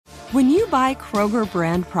When you buy Kroger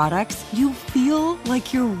brand products, you feel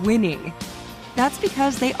like you're winning. That's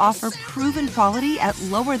because they offer proven quality at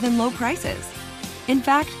lower than low prices. In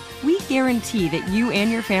fact, we guarantee that you and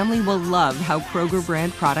your family will love how Kroger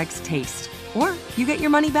brand products taste, or you get your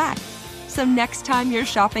money back. So next time you're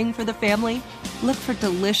shopping for the family, look for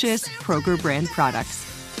delicious Kroger brand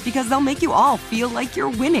products, because they'll make you all feel like you're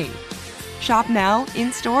winning. Shop now,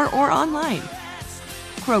 in-store, or online.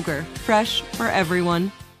 Kroger, fresh for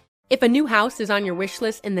everyone. If a new house is on your wish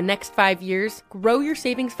list in the next 5 years, grow your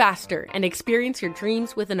savings faster and experience your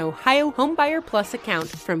dreams with an Ohio Homebuyer Plus account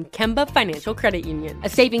from Kemba Financial Credit Union. A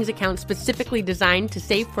savings account specifically designed to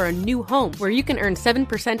save for a new home, where you can earn 7%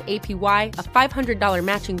 APY, a $500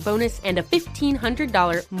 matching bonus, and a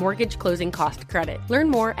 $1,500 mortgage closing cost credit. Learn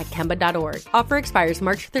more at Kemba.org. Offer expires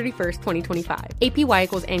March 31st, 2025. APY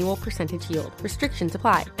equals annual percentage yield. Restrictions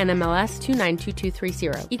apply. NMLS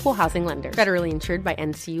 292230. Equal housing lender. Federally insured by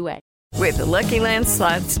NCUA. With the Lucky Land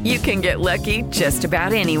Slots, you can get lucky just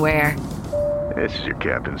about anywhere. This is your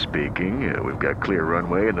captain speaking. We've got clear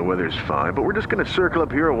runway and the weather's fine, but we're just going to circle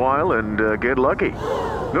up here a while and get lucky.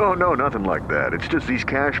 No, nothing like that. It's just these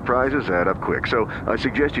cash prizes add up quick. So I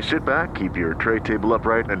suggest you sit back, keep your tray table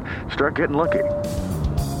upright, and start getting lucky.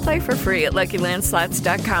 Play for free at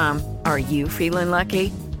LuckyLandSlots.com. Are you feeling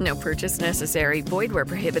lucky? No purchase necessary. Void where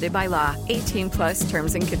prohibited by law. 18 plus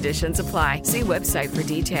terms and conditions apply. See website for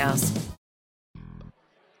details.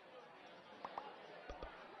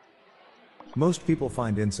 Most people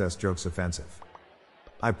find incest jokes offensive.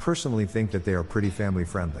 I personally think that they are pretty family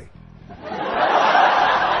friendly.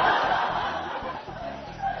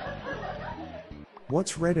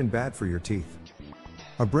 What's red and bad for your teeth?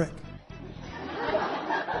 A brick.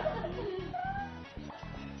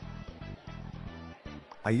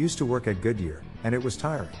 I used to work at Goodyear, and it was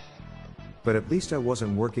tiring. But at least I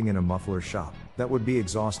wasn't working in a muffler shop. That would be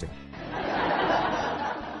exhausting.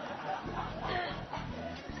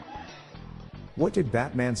 What did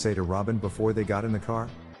Batman say to Robin before they got in the car?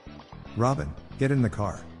 Robin, get in the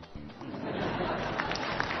car.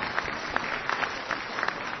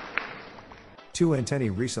 Two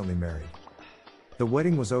antennae recently married. The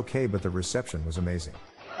wedding was okay, but the reception was amazing.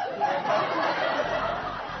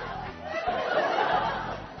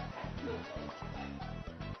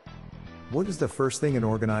 What is the first thing an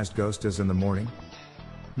organized ghost does in the morning?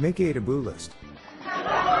 Make a to-do list.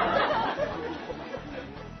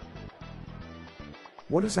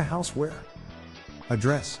 What does a house wear? A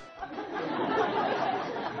dress.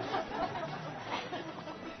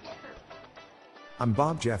 I'm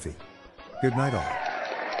Bob Jeffy. Good night all.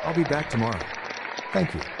 I'll be back tomorrow.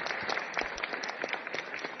 Thank you.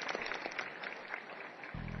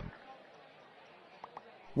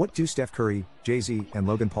 What do Steph Curry, Jay-Z, and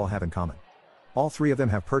Logan Paul have in common? All three of them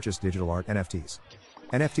have purchased digital art NFTs.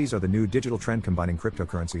 NFTs are the new digital trend combining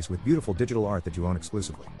cryptocurrencies with beautiful digital art that you own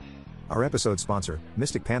exclusively. Our episode sponsor,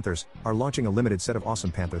 Mystic Panthers, are launching a limited set of awesome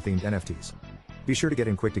Panther-themed NFTs. Be sure to get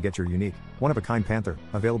in quick to get your unique, one-of-a-kind Panther,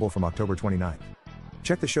 available from October 29th.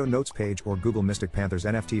 Check the show notes page or Google Mystic Panthers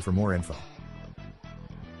NFT for more info.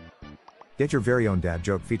 Get your very own dad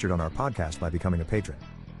joke featured on our podcast by becoming a patron.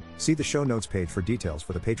 See the show notes page for details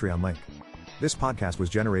for the Patreon link. This podcast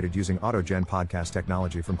was generated using AutoGen podcast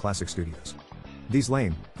technology from Classic Studios. These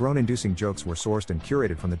lame, groan-inducing jokes were sourced and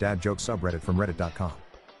curated from the Dad Joke subreddit from reddit.com.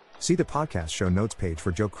 See the podcast show notes page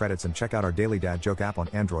for joke credits and check out our daily Dad Joke app on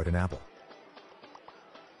Android and Apple.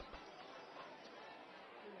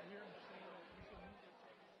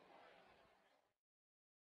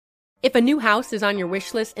 If a new house is on your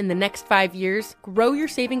wish list in the next 5 years, grow your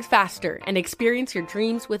savings faster and experience your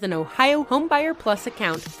dreams with an Ohio Homebuyer Plus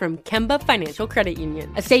account from Kemba Financial Credit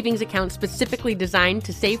Union. A savings account specifically designed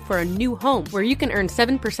to save for a new home, where you can earn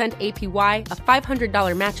 7% APY, a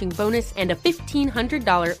 $500 matching bonus, and a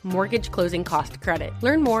 $1,500 mortgage closing cost credit.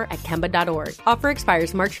 Learn more at Kemba.org. Offer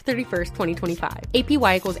expires March 31st, 2025.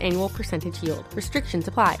 APY equals annual percentage yield. Restrictions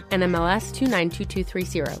apply. NMLS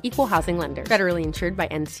 292230. Equal housing lender. Federally insured by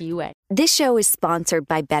NCUA. This show is sponsored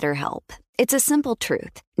by BetterHelp. It's a simple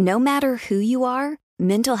truth. No matter who you are,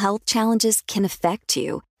 mental health challenges can affect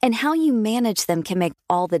you, and how you manage them can make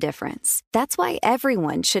all the difference. That's why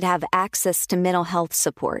everyone should have access to mental health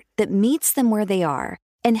support that meets them where they are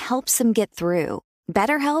and helps them get through.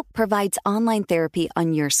 BetterHelp provides online therapy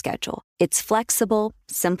on your schedule. It's flexible,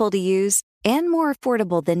 simple to use, and more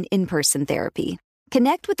affordable than in-person therapy.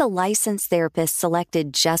 Connect with a licensed therapist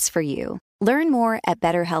selected just for you. Learn more at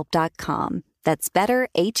BetterHelp.com. That's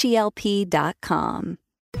BetterHelp.com.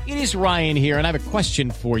 It is Ryan here, and I have a question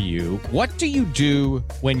for you. What do you do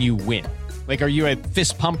when you win? Like, are you a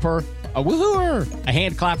fist pumper? A woohooer, a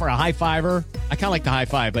hand clapper, a high fiver. I kind of like the high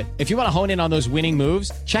five, but if you want to hone in on those winning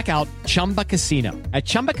moves, check out Chumba Casino. At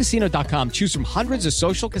ChumbaCasino.com, choose from hundreds of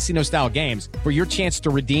social casino style games for your chance to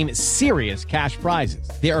redeem serious cash prizes.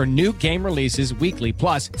 There are new game releases weekly,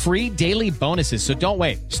 plus free daily bonuses. So don't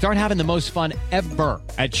wait. Start having the most fun ever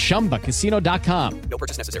at ChumbaCasino.com. No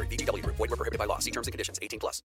purchase necessary. VGW Group. Void where prohibited by law. See terms and conditions. 18+.